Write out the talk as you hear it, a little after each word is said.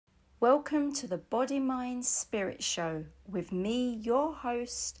Welcome to the Body, Mind, Spirit Show with me, your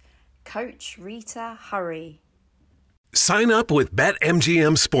host, Coach Rita Hurry. Sign up with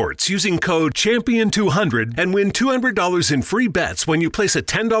BetMGM Sports using code CHAMPION200 and win $200 in free bets when you place a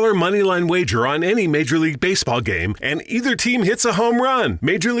 $10 moneyline wager on any Major League Baseball game and either team hits a home run.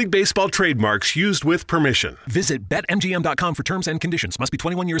 Major League Baseball trademarks used with permission. Visit BetMGM.com for terms and conditions. Must be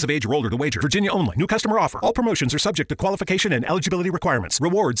 21 years of age or older to wager. Virginia only. New customer offer. All promotions are subject to qualification and eligibility requirements.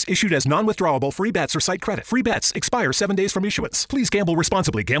 Rewards issued as non-withdrawable free bets or site credit. Free bets expire 7 days from issuance. Please gamble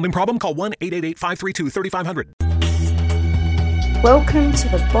responsibly. Gambling problem? Call 1-888-532-3500. Welcome to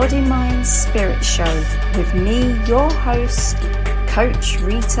the Body, Mind, Spirit Show with me, your host, Coach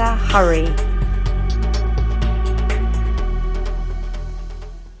Rita Hurry.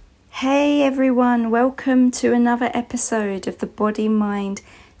 Hey everyone, welcome to another episode of the Body, Mind,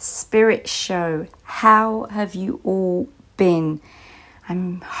 Spirit Show. How have you all been?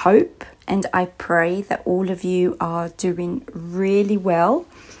 I hope and I pray that all of you are doing really well.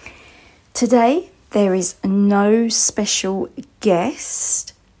 Today, there is no special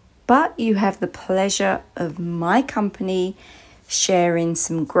guest, but you have the pleasure of my company sharing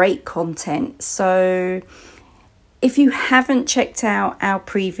some great content. So if you haven't checked out our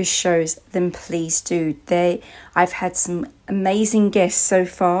previous shows, then please do. I've had some amazing guests so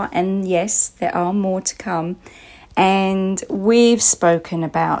far, and yes, there are more to come. And we've spoken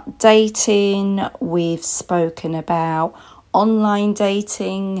about dating, we've spoken about online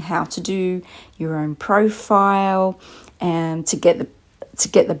dating, how to do your own profile and to get the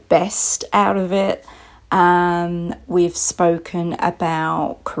best out of it. We've spoken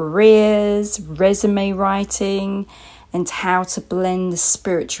about careers, resume writing, and how to blend the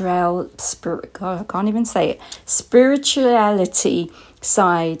spirituality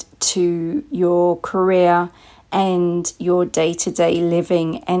side to your career and your day-to-day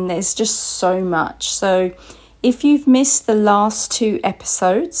living. And there's just so much. So if you've missed the last 2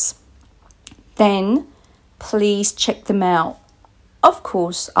 episodes, then please check them out, of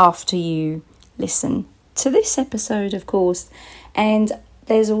course, after you listen to this episode, of course. And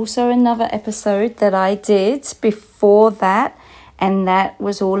there's also another episode that I did before that, and that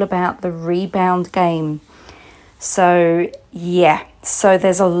was all about the rebound game. So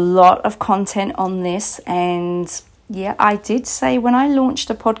there's a lot of content on this, and I did say when I launched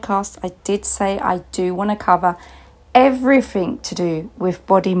a podcast, I did say I do want to cover everything to do with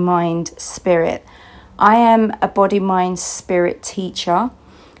body, mind, spirit. I am a body, mind, spirit teacher,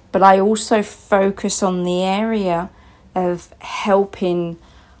 but I also focus on the area of helping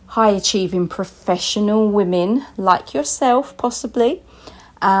high achieving professional women like yourself, possibly,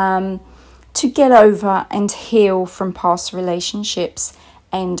 to get over and heal from past relationships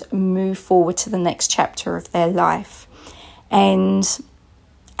and move forward to the next chapter of their life. And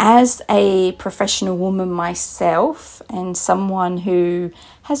as a professional woman myself and someone who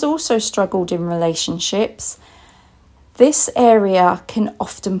has also struggled in relationships, this area can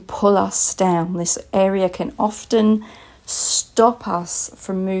often pull us down. This area can often stop us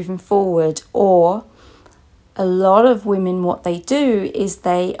from moving forward. Or a lot of women, what they do is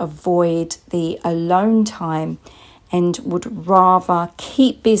they avoid the alone time and would rather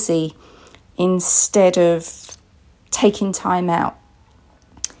keep busy instead of taking time out.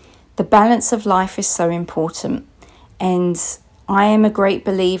 The balance of life is so important, and I am a great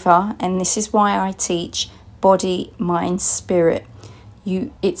believer, and this is why I teach body, mind, spirit.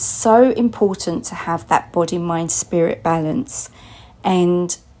 It's so important to have that body, mind, spirit balance,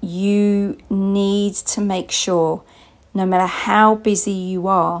 and you need to make sure, no matter how busy you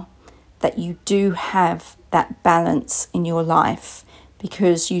are, that you do have that balance in your life,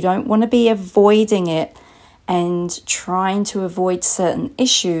 because you don't want to be avoiding it and trying to avoid certain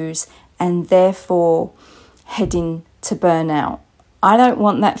issues and therefore heading to burnout. I don't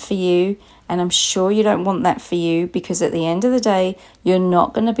want that for you, and I'm sure you don't want that for you, because at the end of the day, you're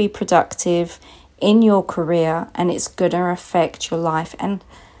not going to be productive in your career, and it's going to affect your life. And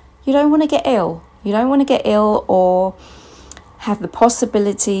you don't want to get ill. You don't want to get ill or have the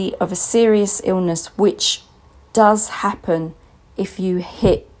possibility of a serious illness, which does happen if you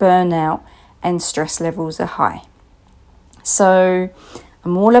hit burnout and stress levels are high. So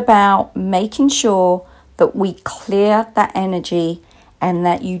I'm all about making sure that we clear that energy, and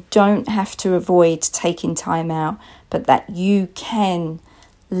that you don't have to avoid taking time out, but that you can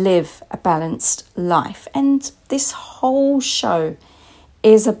live a balanced life. And this whole show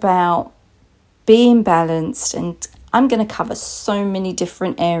is about being balanced, and I'm going to cover so many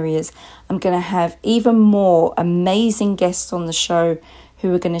different areas. I'm going to have even more amazing guests on the show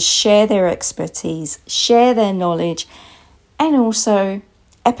who are going to share their expertise, share their knowledge, and also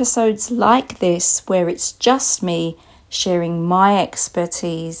episodes like this where it's just me sharing my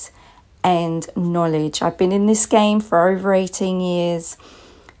expertise and knowledge. I've been in this game for over 18 years.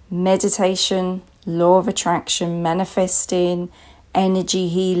 Meditation, law of attraction, manifesting, energy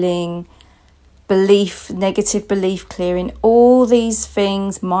healing, negative belief clearing, all these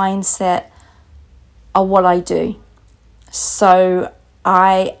things, mindset, are what I do. So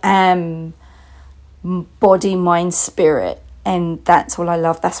I am body, mind, spirit, and that's what I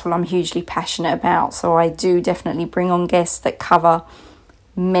love. That's what I'm hugely passionate about. So I do definitely bring on guests that cover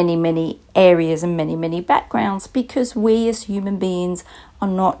many areas and many backgrounds, because we as human beings are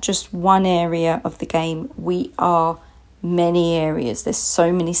not just one area of the game. We are many areas. There's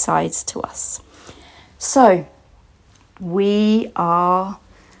so many sides to us. So we are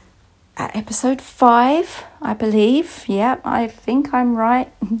at episode 5, I believe. Yeah, I think I'm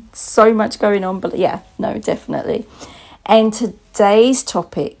right. So much going on, but yeah, no, definitely. And today's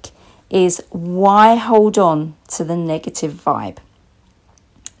topic is why hold on to the negative vibe.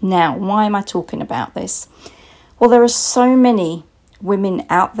 Now, why am I talking about this? Well, there are so many women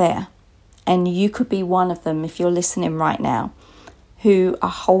out there, and you could be one of them if you're listening right now, who are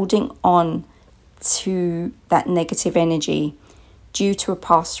holding on to that negative energy due to a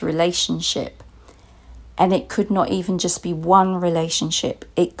past relationship. And it could not even just be one relationship.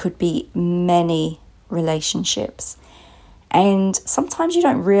 It could be many relationships. And sometimes you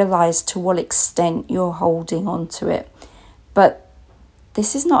don't realize to what extent you're holding on to it. But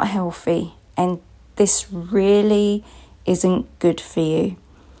this is not healthy, and this really isn't good for you.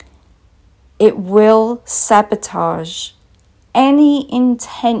 It will sabotage any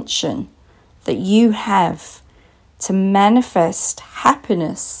intention that you have to manifest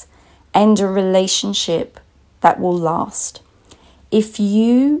happiness and a relationship that will last. If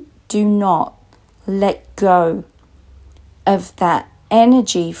you do not let go of that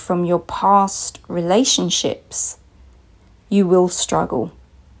energy from your past relationships, you will struggle.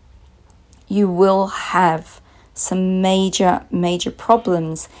 You will have some major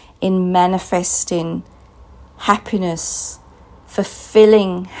problems in manifesting happiness,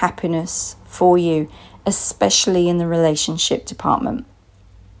 fulfilling happiness for you, especially in the relationship department.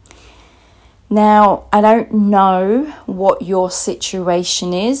 Now, I don't know what your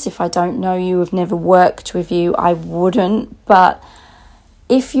situation is. If I don't know you, have never worked with you, I wouldn't. But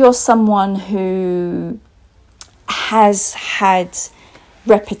if you're someone who has had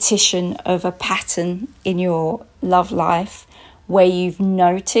repetition of a pattern in your love life where you've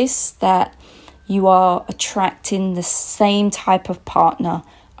noticed that you are attracting the same type of partner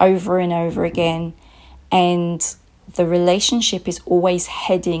over and over again, and the relationship is always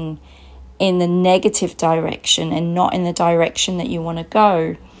heading in the negative direction and not in the direction that you want to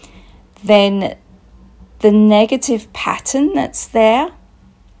go, then the negative pattern that's there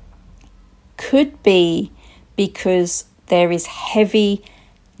could be because there is heavy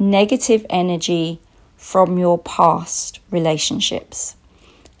negative energy from your past relationships,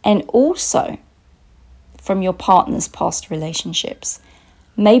 and also from your partner's past relationships.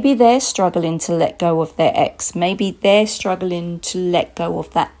 Maybe they're struggling to let go of their ex. Maybe they're struggling to let go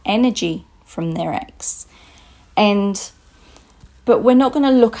of that energy from their ex. But we're not going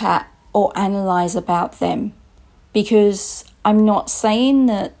to look at or analyze about them, because I'm not saying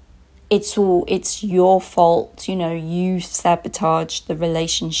that it's your fault, you sabotaged the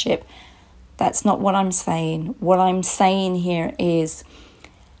relationship. That's not what I'm saying. What I'm saying here is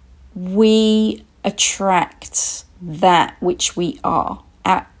we attract that which we are.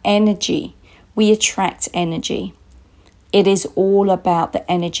 Our energy. We attract energy. It is all about the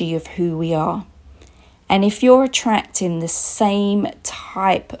energy of who we are. And if you're attracting the same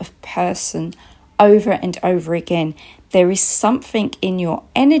type of person over and over again, there is something in your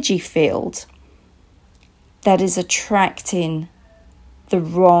energy field that is attracting the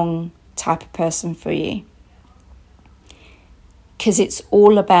wrong type of person for you. Because it's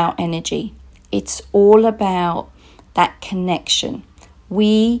all about energy. It's all about that connection.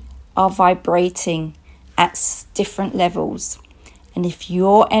 We are vibrating at different levels. And if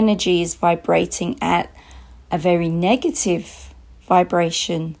your energy is vibrating at a very negative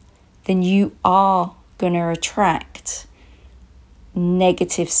vibration, then you are going to attract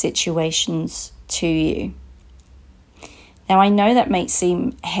negative situations to you. Now, I know that may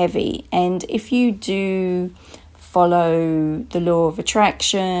seem heavy, and if you do follow the law of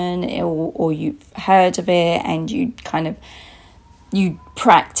attraction, or you've heard of it and you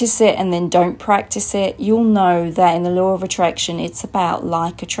practice it and then don't practice it, you'll know that in the law of attraction, it's about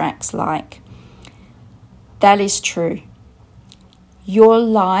like attracts like. That is true. Your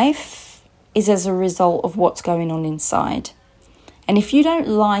life is as a result of what's going on inside. And if you don't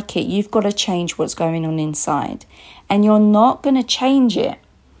like it, you've got to change what's going on inside. And you're not going to change it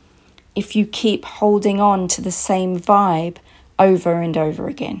if you keep holding on to the same vibe over and over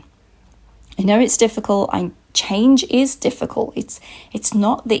again. I know it's difficult. Change is difficult. It's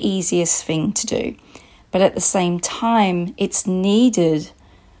not the easiest thing to do. But at the same time, it's needed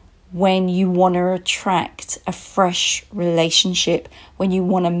when you want to attract a fresh relationship, when you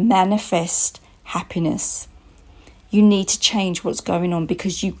want to manifest happiness. You need to change what's going on,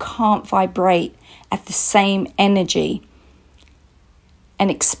 because you can't vibrate at the same energy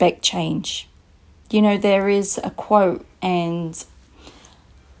and expect change. You know, there is a quote, and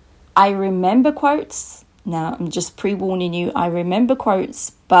I remember quotes. Now, I'm just pre-warning you, I remember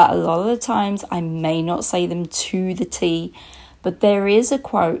quotes, but a lot of the times I may not say them to the T. But there is a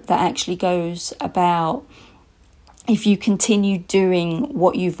quote that actually goes about, if you continue doing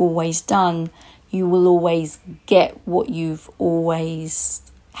what you've always done, you will always get what you've always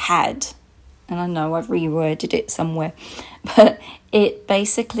had. And I know I've reworded it somewhere, but it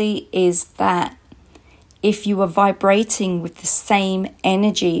basically is that if you are vibrating with the same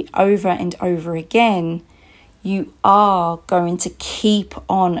energy over and over again, you are going to keep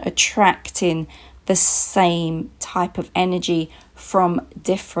on attracting the same type of energy from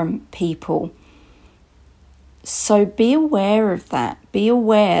different people. So be aware of that. Be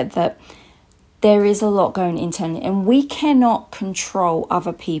aware that there is a lot going internally, and we cannot control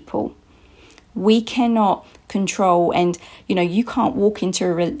other people. We cannot control, and you can't walk into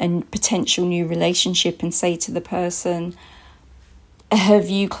a potential new relationship and say to the person, have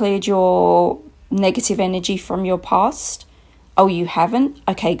you cleared your negative energy from your past? Oh, you haven't?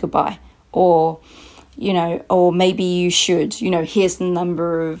 Okay, goodbye. Or maybe you should, here's the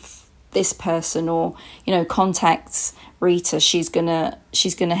number of this person, or, contact Rita. She's gonna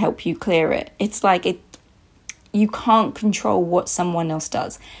help you clear it. It's like you can't control what someone else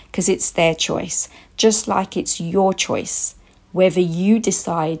does, because it's their choice. Just like it's your choice, whether you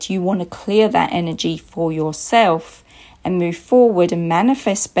decide you want to clear that energy for yourself and move forward and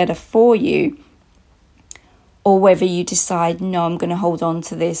manifest better for you, or whether you decide, no, I'm going to hold on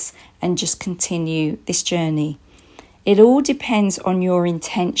to this and just continue this journey. It all depends on your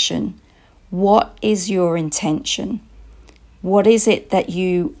intention. What is your intention? What is it that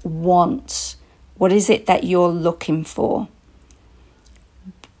you want? What is it that you're looking for?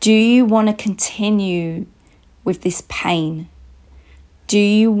 Do you want to continue with this pain? Do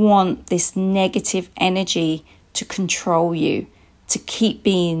you want this negative energy to control you, to keep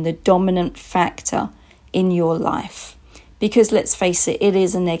being the dominant factor in your life? Because let's face it, it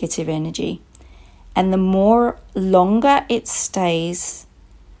is a negative energy. And the longer it stays,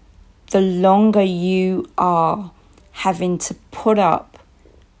 the longer you are having to put up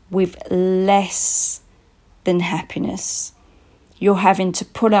with less than happiness. You're having to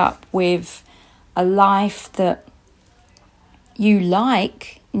put up with a life that you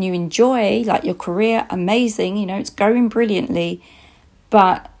like and you enjoy, like your career, amazing, it's going brilliantly,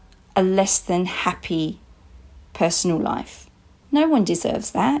 but a less than happy personal life. No one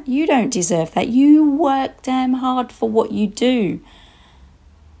deserves that. You don't deserve that. You work damn hard for what you do.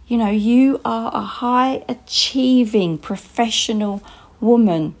 You are a high achieving professional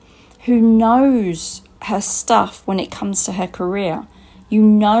woman who knows her stuff when it comes to her career. You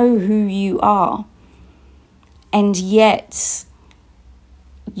know who you are. And yet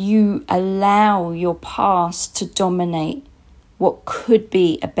you allow your past to dominate what could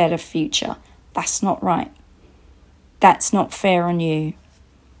be a better future. That's not right. That's not fair on you.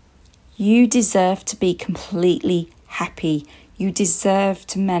 You deserve to be completely happy. You deserve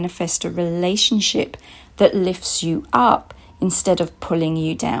to manifest a relationship that lifts you up instead of pulling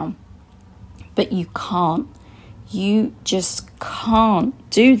you down. But you can't. You just can't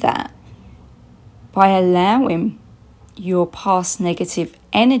do that by allowing your past negative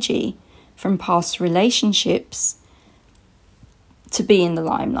energy from past relationships to be in the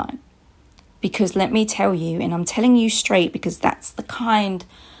limelight. Because let me tell you, and I'm telling you straight because that's the kind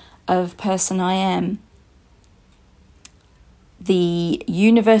of person I am, the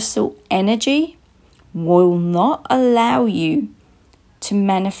universal energy will not allow you to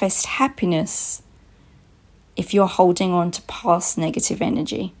manifest happiness if you're holding on to past negative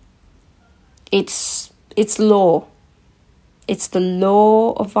energy. It's law. It's the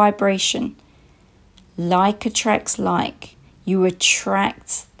law of vibration. Like attracts like. You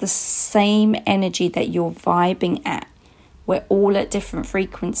attract the same energy that you're vibing at. We're all at different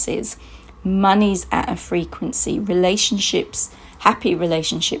frequencies. Money's at a frequency. Relationships, happy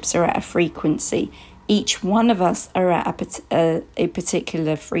relationships are at a frequency. Each one of us are at a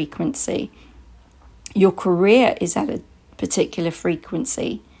particular frequency. Your career is at a particular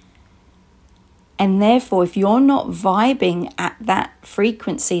frequency. And therefore, if you're not vibing at that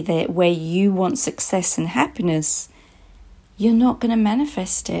frequency there where you want success and happiness, you're not going to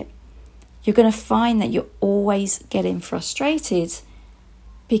manifest it. You're going to find that you're always getting frustrated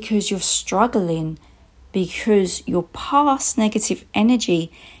because you're struggling, because your past negative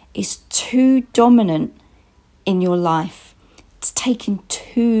energy is too dominant in your life. It's taking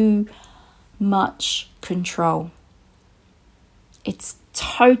too much control. It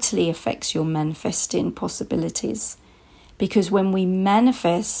totally affects your manifesting possibilities, because when we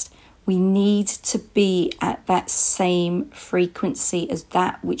manifest, we need to be at that same frequency as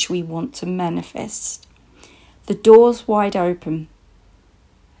that which we want to manifest. The door's wide open.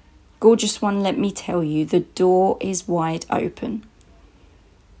 Gorgeous one, let me tell you, the door is wide open.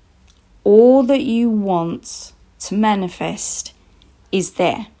 All that you want to manifest is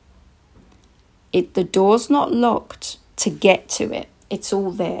there. The door's not locked to get to it. It's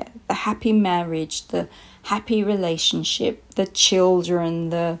all there. The happy marriage, the happy relationship, the children,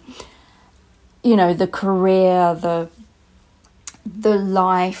 the career, the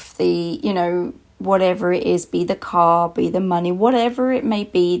life, whatever it is, be the car, be the money, whatever it may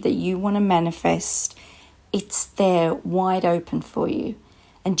be that you want to manifest, it's there wide open for you.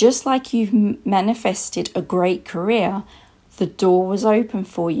 And just like you've manifested a great career, the door was open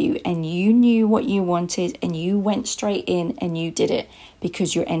for you and you knew what you wanted and you went straight in and you did it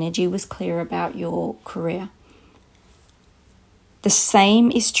because your energy was clear about your career. The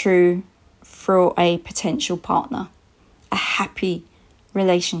same is true for a potential partner, a happy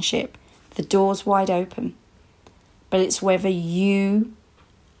relationship. The door's wide open, but it's whether you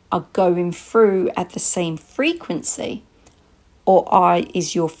are going through at the same frequency, or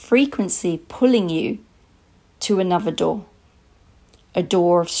is your frequency pulling you to another door, a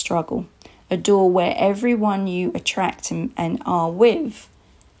door of struggle, a door where everyone you attract and are with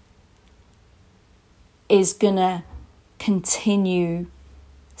is going to continue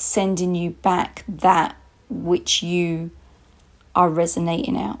sending you back that which you are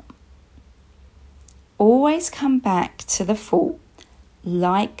resonating out. Always come back to the thought,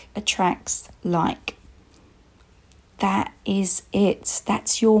 like attracts like. That is it.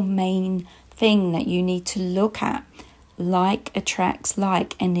 That's your main thing that you need to look at. Like attracts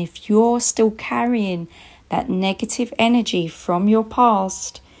like. And if you're still carrying that negative energy from your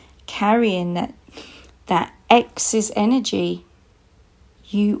past, carrying that ex's energy,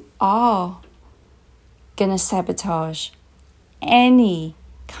 you are going to sabotage any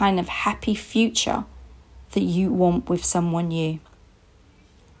kind of happy future that you want with someone new.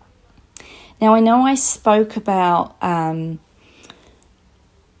 Now, I know I spoke about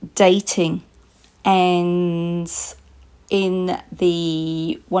dating, and in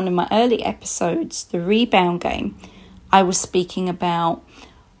one of my early episodes, the rebound game, I was speaking about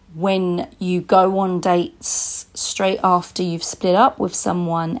when you go on dates straight after you've split up with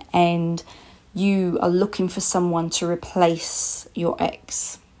someone and you are looking for someone to replace your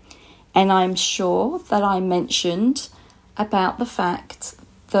ex. And I'm sure that I mentioned about the fact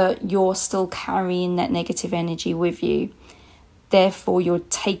that you're still carrying that negative energy with you. Therefore, you're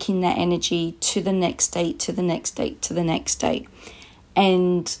taking that energy to the next date, to the next date, to the next date.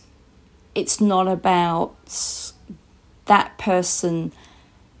 And it's not about that person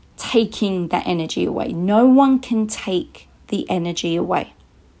taking that energy away. No one can take the energy away.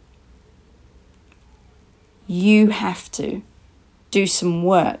 You have to do some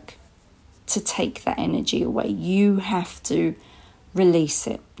work to take that energy away. You have to release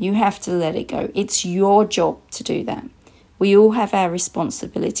it. You have to let it go. It's your job to do that. We all have our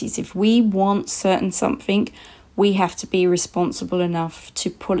responsibilities. If we want certain something, we have to be responsible enough to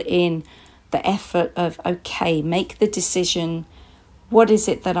put in the effort of, okay, make the decision. What is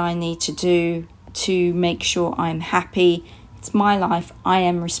it that I need to do to make sure I'm happy? It's my life. I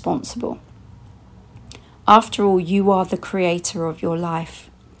am responsible. After all, you are the creator of your life.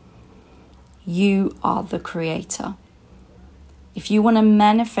 You are the creator. If you want to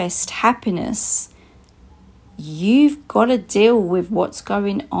manifest happiness, you've got to deal with what's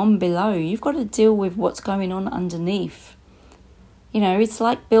going on below. You've got to deal with what's going on underneath. It's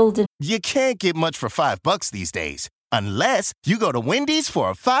like building. You can't get much for $5 these days. Unless you go to Wendy's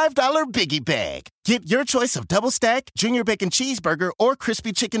for a $5 Biggie Bag. Get your choice of double stack, junior bacon cheeseburger, or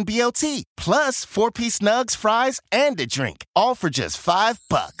crispy chicken BLT. Plus 4-piece nugs, fries, and a drink. All for just $5.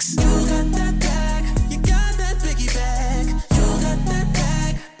 You got that bag. You got that Biggie Bag. You got that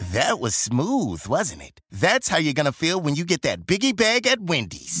bag. That was smooth, wasn't it? That's how you're going to feel when you get that Biggie Bag at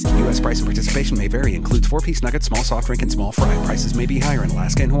Wendy's. U.S. price and participation may vary. Includes 4-piece nuggets, small soft drink, and small fry. Prices may be higher in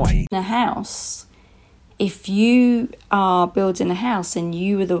Alaska and Hawaii. In a house, if you are building a house and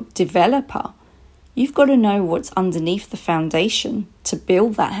you are the developer, you've got to know what's underneath the foundation to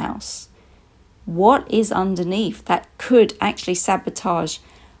build that house. What is underneath that could actually sabotage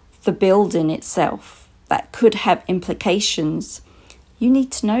the building itself, that could have implications? You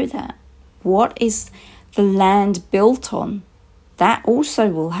need to know that. What is the land built on? That also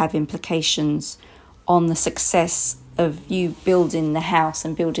will have implications on the success of you building the house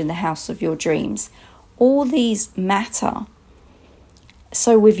and building the house of your dreams. All these matter.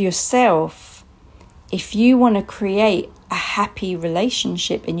 So with yourself, if you want to create a happy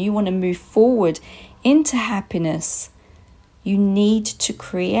relationship and you want to move forward into happiness, you need to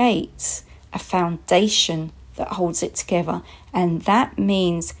create a foundation that holds it together. And that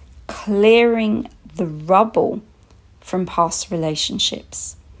means clearing the rubble from past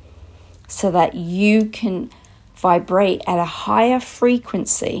relationships so that you can vibrate at a higher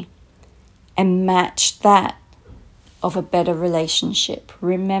frequency and match that of a better relationship.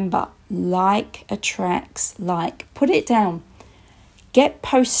 Remember, like attracts like. Put it down. Get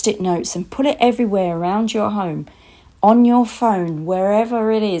post-it notes and put it everywhere around your home, on your phone, wherever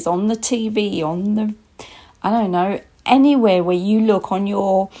it is, on the TV, on the, I don't know, anywhere where you look, on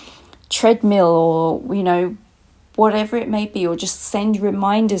your treadmill, or, you know, whatever it may be, or just send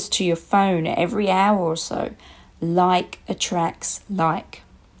reminders to your phone every hour or so. Like attracts like.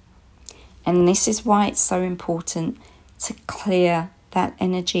 And this is why it's so important to clear that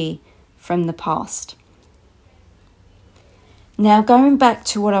energy from the past. Now, going back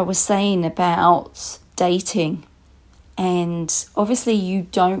to what I was saying about dating, and obviously you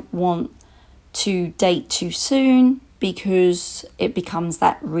don't want to date too soon because it becomes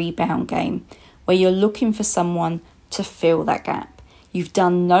that rebound game where you're looking for someone to fill that gap. You've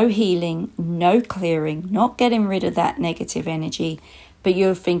done no healing, no clearing, not getting rid of that negative energy, but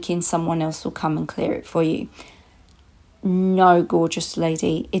you're thinking someone else will come and clear it for you. No, gorgeous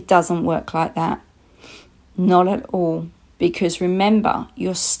lady, it doesn't work like that. Not at all. Because remember,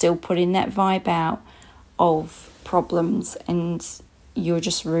 you're still putting that vibe out of problems and you're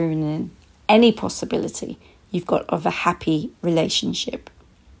just ruining any possibility you've got of a happy relationship.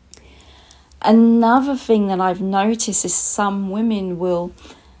 Another thing that I've noticed is some women will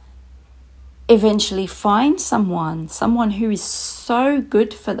eventually find someone who is so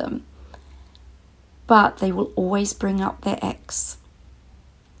good for them, but they will always bring up their ex.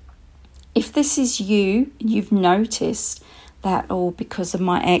 If this is you, you've noticed that, oh, because of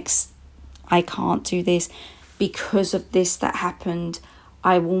my ex, I can't do this. Because of this that happened,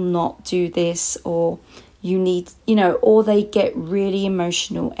 I will not do this. Or you need, or they get really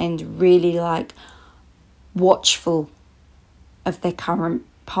emotional and really like watchful of their current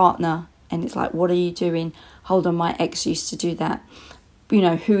partner. And it's like, what are you doing? Hold on, my ex used to do that.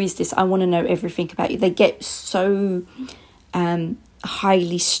 Who is this? I want to know everything about you. They get so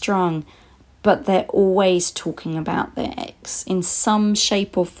highly strung, but they're always talking about their ex. In some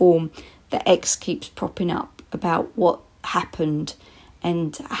shape or form, the ex keeps propping up about what happened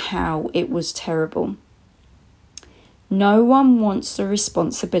and how it was terrible. No one wants the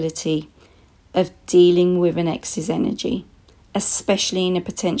responsibility of dealing with an ex's energy, especially in a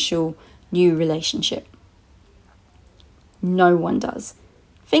potential new relationship. No one does.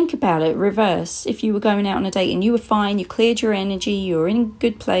 Think about it, reverse. If you were going out on a date and you were fine, you cleared your energy, you were in a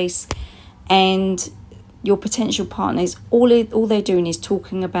good place, and your potential partners, all they're doing is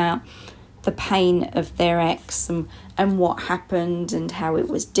talking about the pain of their ex and what happened and how it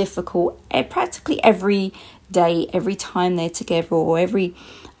was difficult. Practically every day, every time they're together, or every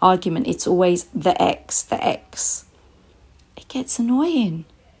argument, it's always the ex. It gets annoying.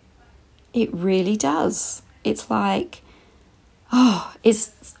 It really does. It's like,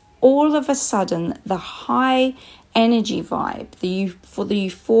 it's all of a sudden the high energy vibe, for the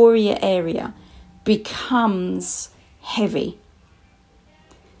euphoria area becomes heavy.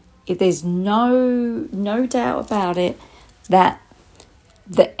 If there's no doubt about it that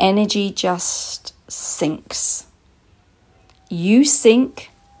the energy just sinks. You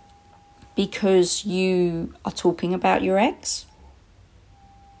sink because you are talking about your ex.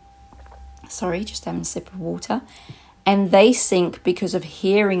 Sorry, just having a sip of water. And they sink because of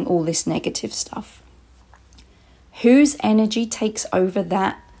hearing all this negative stuff. Whose energy takes over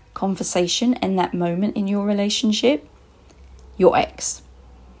that conversation and that moment in your relationship? Your ex.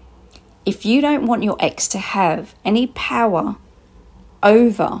 If you don't want your ex to have any power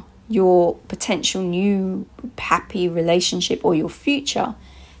over your potential new happy relationship or your future,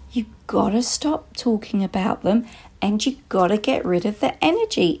 you gotta stop talking about them and you gotta get rid of the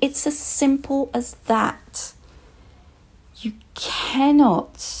energy. It's as simple as that. You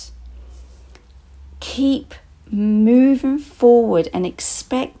cannot Keep moving forward and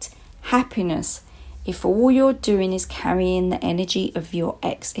expect happiness. If all you're doing is carrying the energy of your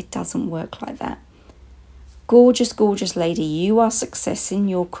ex, it doesn't work like that. Gorgeous, gorgeous lady, you are success in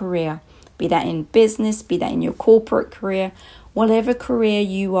your career. Be that in business, be that in your corporate career, whatever career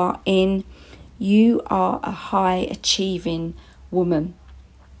you are in, you are a high achieving woman.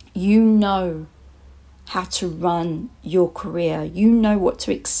 You know how to run your career. You know what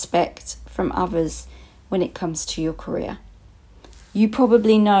to expect from others when it comes to your career. You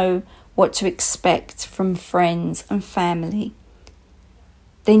probably know what to expect from friends and family.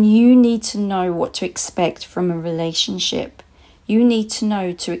 Then you need to know what to expect from a relationship. You need to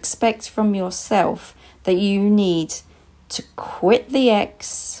know to expect from yourself that you need to quit the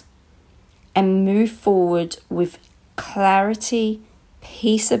ex and move forward with clarity,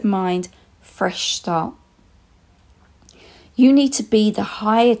 peace of mind, fresh start. You need to be the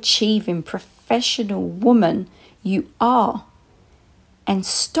high achieving professional woman you are and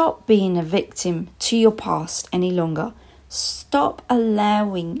stop being a victim to your past any longer. Stop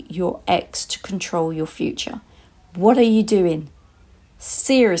allowing your ex to control your future. What are you doing?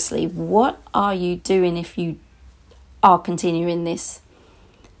 Seriously, what are you doing if you are continuing this?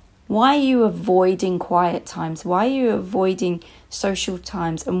 Why are you avoiding quiet times? Why are you avoiding social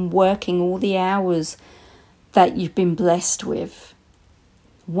times and working all the hours that you've been blessed with?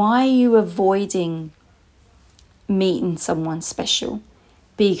 Why are you avoiding meeting someone special?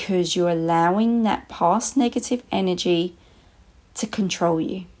 Because you're allowing that past negative energy to control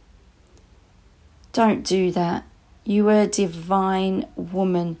you. Don't do that. You are a divine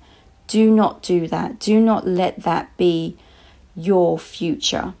woman. Do not do that. Do not let that be your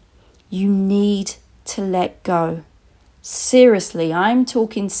future. You need to let go. Seriously, I'm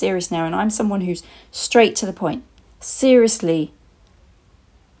talking serious now, and I'm someone who's straight to the point. Seriously,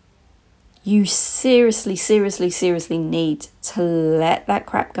 you seriously need to let that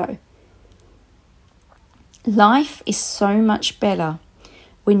crap go. Life is so much better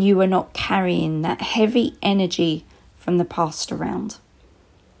when you are not carrying that heavy energy from the past around.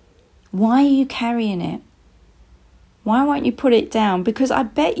 Why are you carrying it? Why won't you put it down? Because I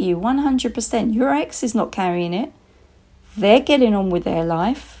bet you 100% your ex is not carrying it. They're getting on with their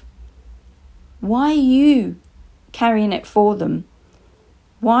life. Why are you carrying it for them?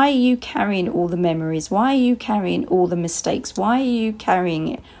 Why are you carrying all the memories? Why are you carrying all the mistakes? Why are you carrying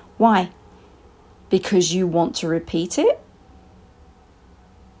it? Why? Because you want to repeat it?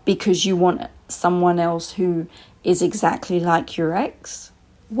 Because you want someone else who is exactly like your ex?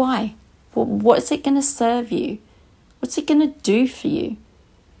 Why? What's it going to serve you? What's it going to do for you?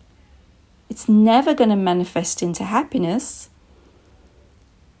 It's never going to manifest into happiness.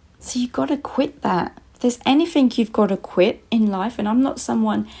 So you've got to quit that. If there's anything you've got to quit in life, and I'm not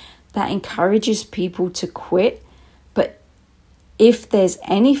someone that encourages people to quit, but if there's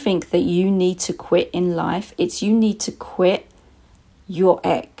anything that you need to quit in life, it's you need to quit your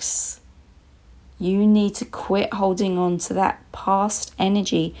ex. You need to quit holding on to that past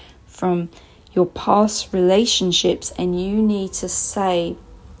energy from your past relationships, and you need to say,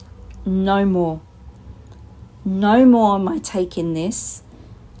 no more. No more am I taking this.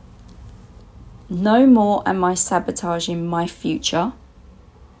 No more am I sabotaging my future.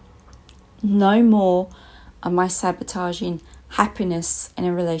 No more am I sabotaging happiness in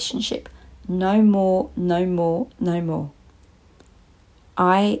a relationship. No more, no more, no more.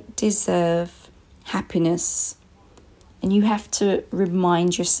 I deserve happiness. And you have to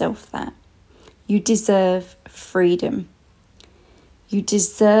remind yourself that. You deserve freedom. You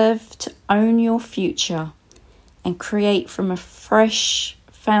deserve to own your future and create from a fresh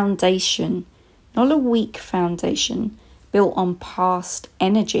foundation, not a weak foundation built on past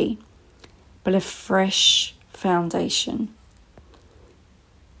energy, but a fresh foundation.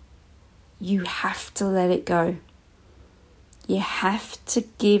 You have to let it go. You have to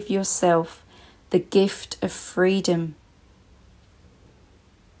give yourself the gift of freedom.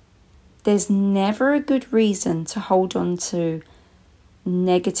 There's never a good reason to hold on to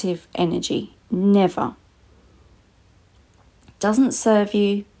negative energy. Never. Doesn't serve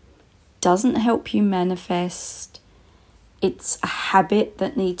you, doesn't help you manifest. It's a habit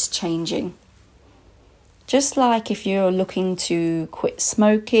that needs changing. Just like if you're looking to quit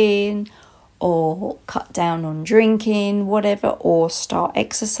smoking or cut down on drinking, whatever, or start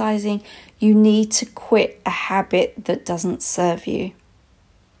exercising, you need to quit a habit that doesn't serve you.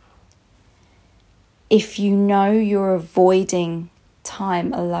 If you know you're avoiding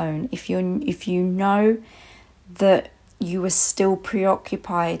time alone, if you know that you are still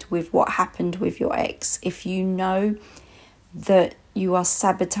preoccupied with what happened with your ex, if you know that you are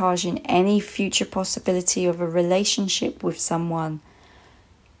sabotaging any future possibility of a relationship with someone,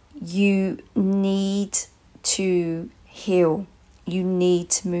 you need to heal. You need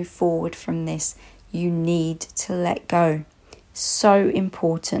to move forward from this. You need to let go. So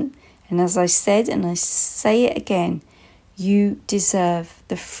important. And as I said, and I say it again, you deserve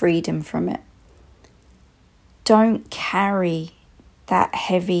the freedom from it. Don't carry that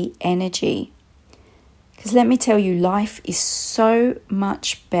heavy energy. Because let me tell you, life is so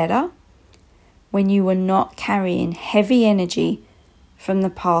much better when you are not carrying heavy energy from the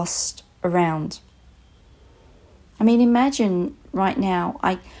past around. I mean, imagine right now,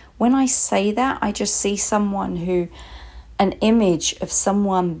 when I say that, I just see an image of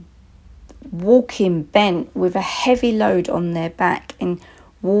someone walking bent with a heavy load on their back and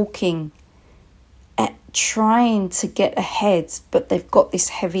walking, trying to get ahead, but they've got this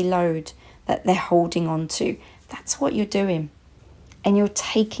heavy load that they're holding on to. That's what you're doing. And you're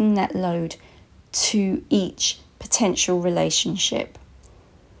taking that load to each potential relationship.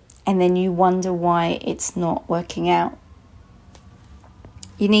 And then you wonder why it's not working out.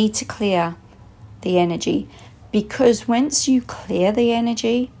 You need to clear the energy, because once you clear the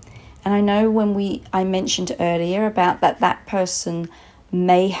energy, and I know I mentioned earlier about that person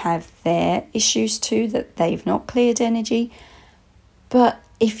may have their issues too, that they've not cleared energy. But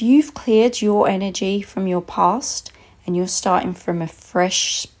if you've cleared your energy from your past and you're starting from a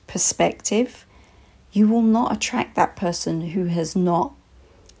fresh perspective, you will not attract that person who has not,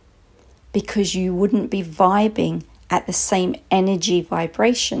 because you wouldn't be vibing at the same energy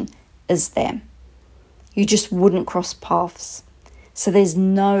vibration as them. You just wouldn't cross paths. So there's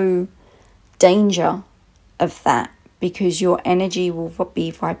no danger of that, because your energy will be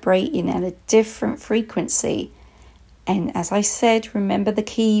vibrating at a different frequency. And as I said, remember the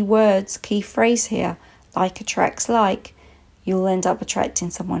key phrase here, like attracts like. You'll end up attracting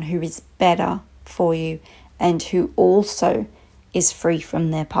someone who is better for you and who also is free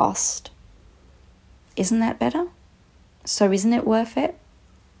from their past. Isn't that better? So isn't it worth it?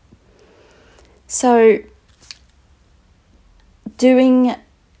 So doing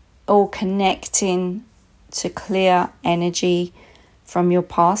or connecting to clear energy from your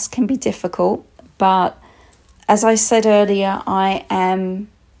past can be difficult, but as I said earlier, I am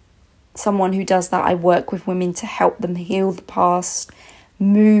someone who does that. I work with women to help them heal the past,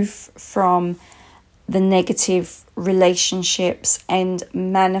 move from the negative relationships and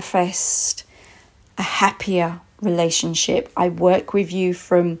manifest a happier relationship. I work with you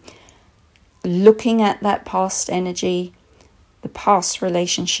from looking at that past energy, the past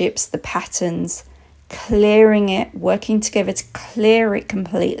relationships, the patterns, clearing it, working together to clear it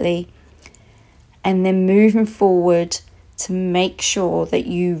completely, and then moving forward to make sure that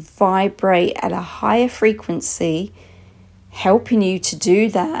you vibrate at a higher frequency, helping you to do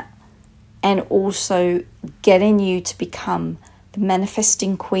that, and also getting you to become the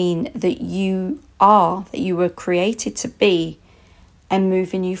manifesting queen that you are, that you were created to be, and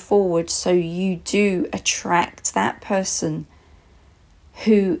moving you forward so you do attract that person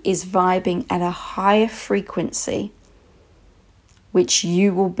who is vibing at a higher frequency, which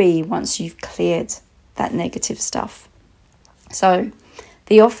you will be once you've cleared that negative stuff. So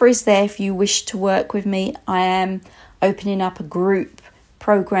the offer is there if you wish to work with me. I am opening up a group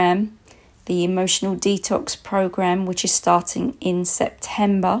program, the Emotional Detox program, which is starting in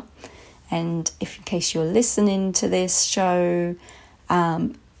September. And if in case you're listening to this show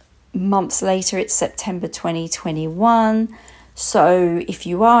months later, it's September 2021. So if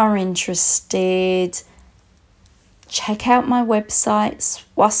you are interested, check out my website,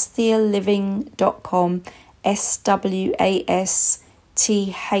 swasthialiving.com,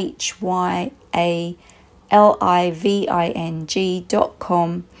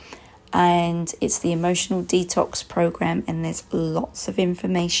 swasthyaliving.com, and it's the Emotional Detox program, and there's lots of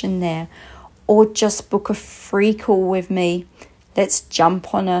information there. Or just book a free call with me. Let's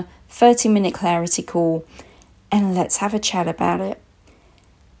jump on a 30-minute clarity call and let's have a chat about it.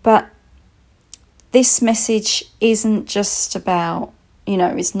 But this message isn't just about,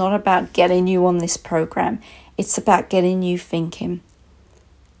 it's not about getting you on this program. It's about getting you thinking.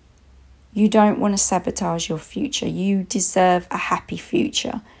 You don't want to sabotage your future. You deserve a happy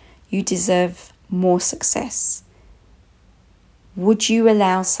future. You deserve more success. Would you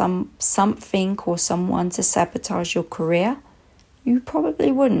allow something or someone to sabotage your career? You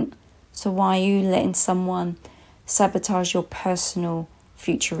probably wouldn't. So why are you letting someone sabotage your personal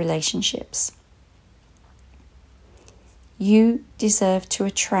future relationships? You deserve to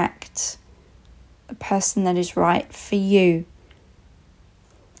attract a person that is right for you.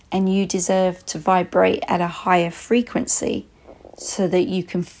 And you deserve to vibrate at a higher frequency so that you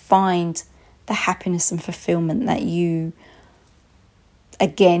can find the happiness and fulfillment that you,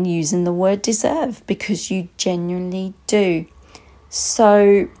 again, using the word deserve, because you genuinely do.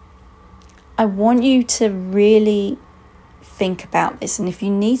 So I want you to really think about this. And if you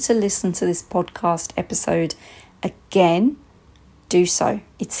need to listen to this podcast episode again, do so.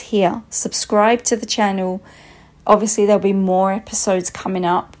 It's here. Subscribe to the channel. Obviously, there'll be more episodes coming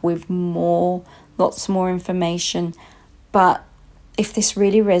up with lots more information. But if this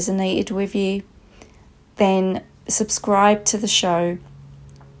really resonated with you, then subscribe to the show.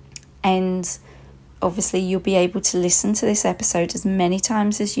 And obviously, you'll be able to listen to this episode as many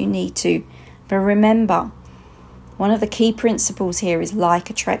times as you need to. But remember, one of the key principles here is like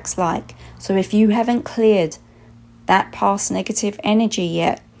attracts like. So if you haven't cleared that past negative energy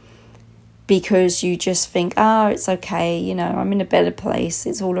yet, because you just think, it's okay, I'm in a better place,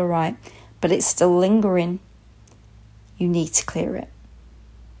 it's all right, but it's still lingering, you need to clear it.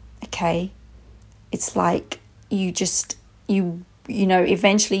 Okay? It's like eventually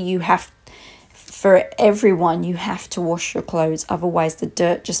you have, for everyone, you have to wash your clothes, otherwise the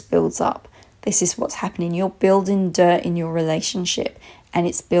dirt just builds up. This is what's happening. You're building dirt in your relationship, and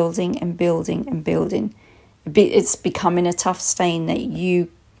it's building and building and building. It's becoming a tough stain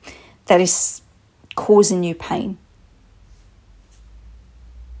that is causing you pain.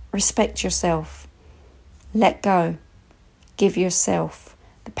 Respect yourself. Let go. Give yourself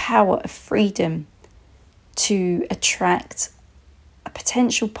the power of freedom to attract a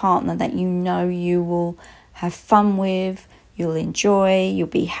potential partner that you will have fun with, you'll enjoy, you'll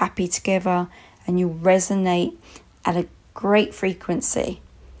be happy together, and you'll resonate at a great frequency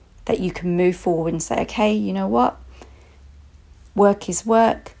that you can move forward and say, okay, you know what? Work is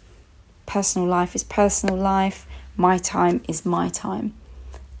work. Personal life is personal life. My time is my time.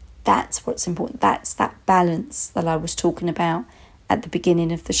 That's what's important. That's that balance that I was talking about at the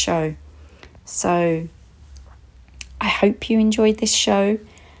beginning of the show. So I hope you enjoyed this show.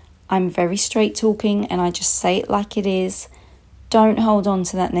 I'm very straight talking, and I just say it like it is. Don't hold on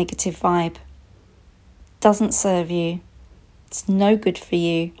to that negative vibe. Doesn't serve you. It's no good for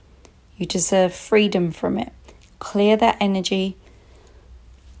you. You deserve freedom from it. Clear that energy.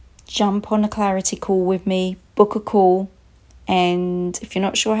 Jump on a clarity call with me. Book a call. And if you're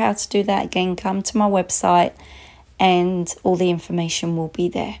not sure how to do that, again, come to my website and all the information will be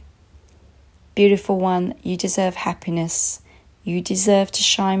there. Beautiful one, you deserve happiness. You deserve to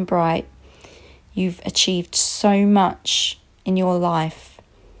shine bright. You've achieved so much in your life,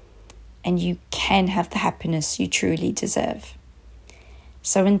 and you can have the happiness you truly deserve.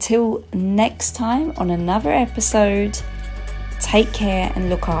 So until next time on another episode, take care and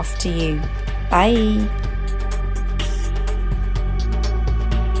look after you. Bye.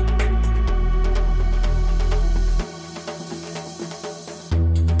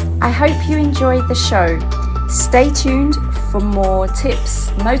 I hope you enjoyed the show. Stay tuned for more tips,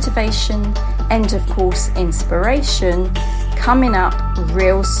 motivation, and of course inspiration coming up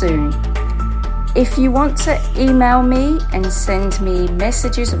real soon. If you want to email me and send me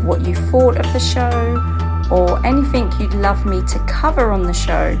messages of what you thought of the show or anything you'd love me to cover on the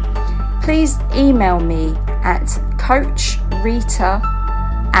show, please email me at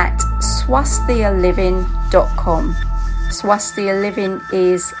coachreeta@swasthialiving.com. Swasthia Living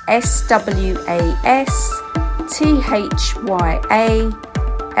is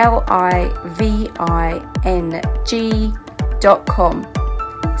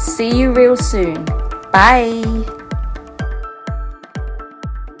SWASTHYALIVING.com. See you real soon. Bye.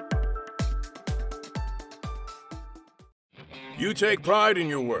 You take pride in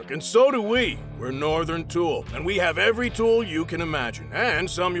your work, and so do we. We're Northern Tool, and we have every tool you can imagine, and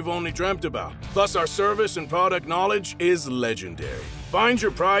some you've only dreamt about. Plus, our service and product knowledge is legendary. Find your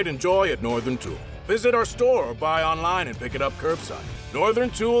pride and joy at Northern Tool. Visit our store or buy online and pick it up curbside.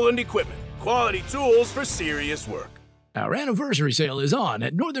 Northern Tool and Equipment. Quality tools for serious work. Our anniversary sale is on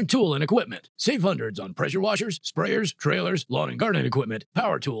at Northern Tool and Equipment. Save hundreds on pressure washers, sprayers, trailers, lawn and garden equipment,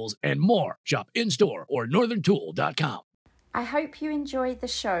 power tools, and more. Shop in-store or northerntool.com. I hope you enjoyed the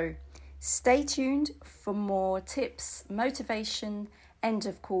show. Stay tuned for more tips, motivation, and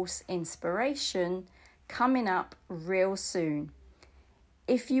of course inspiration coming up real soon.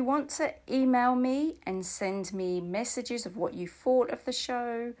 If you want to email me and send me messages of what you thought of the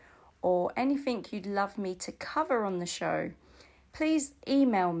show or anything you'd love me to cover on the show, please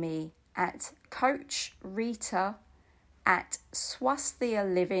email me at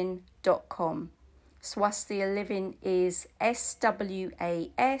coachreeta@swasthialiving.com. Swasthia Living is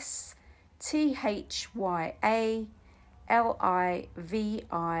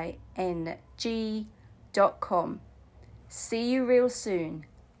SWASTHYALIVING.com. See you real soon.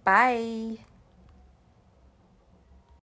 Bye.